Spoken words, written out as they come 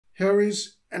Here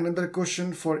is another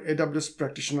question for AWS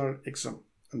Practitioner exam.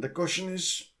 And the question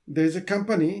is, there is a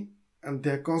company and they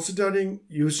are considering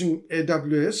using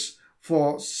AWS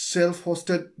for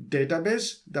self-hosted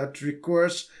database that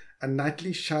requires a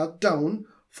nightly shutdown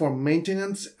for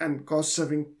maintenance and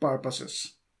cost-saving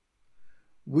purposes.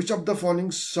 Which of the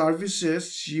following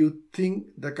services you think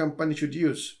the company should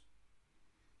use?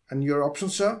 And your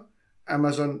options are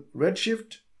Amazon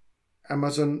Redshift,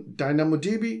 Amazon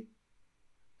DynamoDB,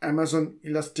 Amazon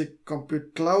Elastic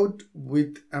Compute Cloud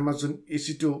with Amazon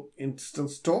EC2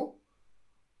 Instance Store,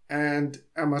 and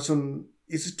Amazon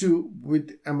EC2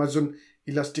 with Amazon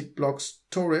Elastic Block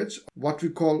Storage, what we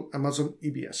call Amazon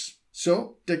EBS.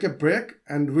 So take a break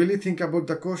and really think about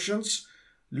the questions.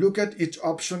 Look at each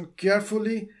option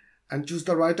carefully and choose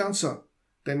the right answer.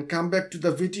 Then come back to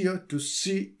the video to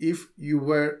see if you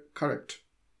were correct.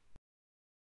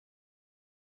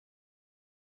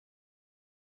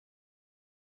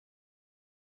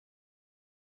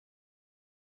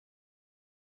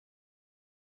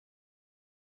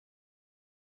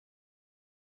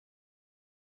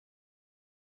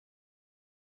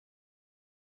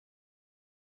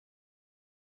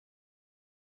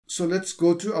 So let's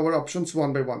go to our options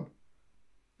one by one.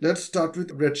 Let's start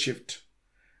with Redshift.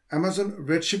 Amazon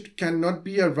Redshift cannot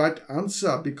be a right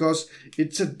answer because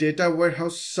it's a data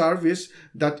warehouse service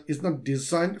that is not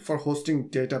designed for hosting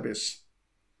database.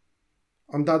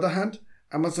 On the other hand,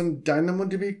 Amazon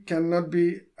DynamoDB cannot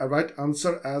be a right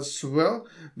answer as well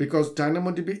because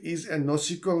DynamoDB is a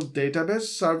NoSQL database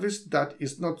service that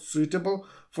is not suitable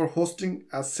for hosting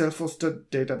a self-hosted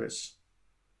database.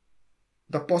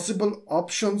 The possible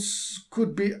options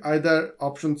could be either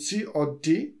option C or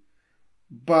D,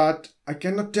 but I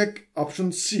cannot take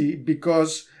option C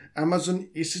because Amazon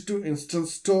EC2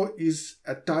 Instance Store is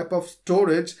a type of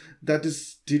storage that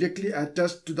is directly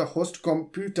attached to the host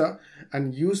computer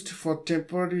and used for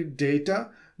temporary data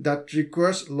that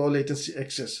requires low latency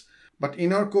access. But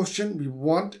in our question, we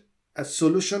want a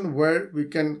solution where we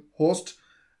can host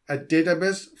a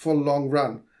database for long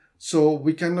run. So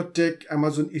we cannot take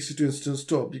Amazon EC2 Instance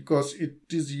Store because it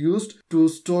is used to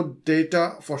store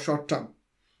data for short term.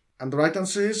 And the right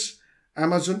answer is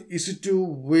Amazon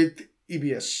EC2 with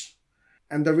EBS.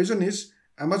 And the reason is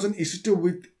Amazon EC2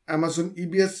 with Amazon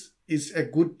EBS is a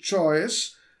good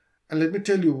choice. And let me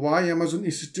tell you why Amazon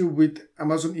EC2 with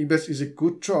Amazon EBS is a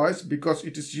good choice, because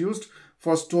it is used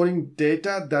for storing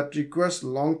data that requires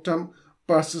long-term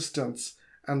persistence.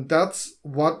 And that's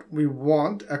what we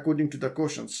want according to the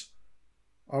questions.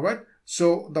 All right.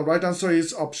 So the right answer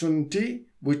is option D,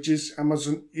 which is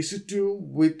Amazon EC2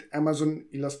 with Amazon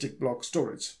Elastic Block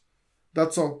Storage.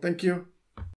 That's all. Thank you.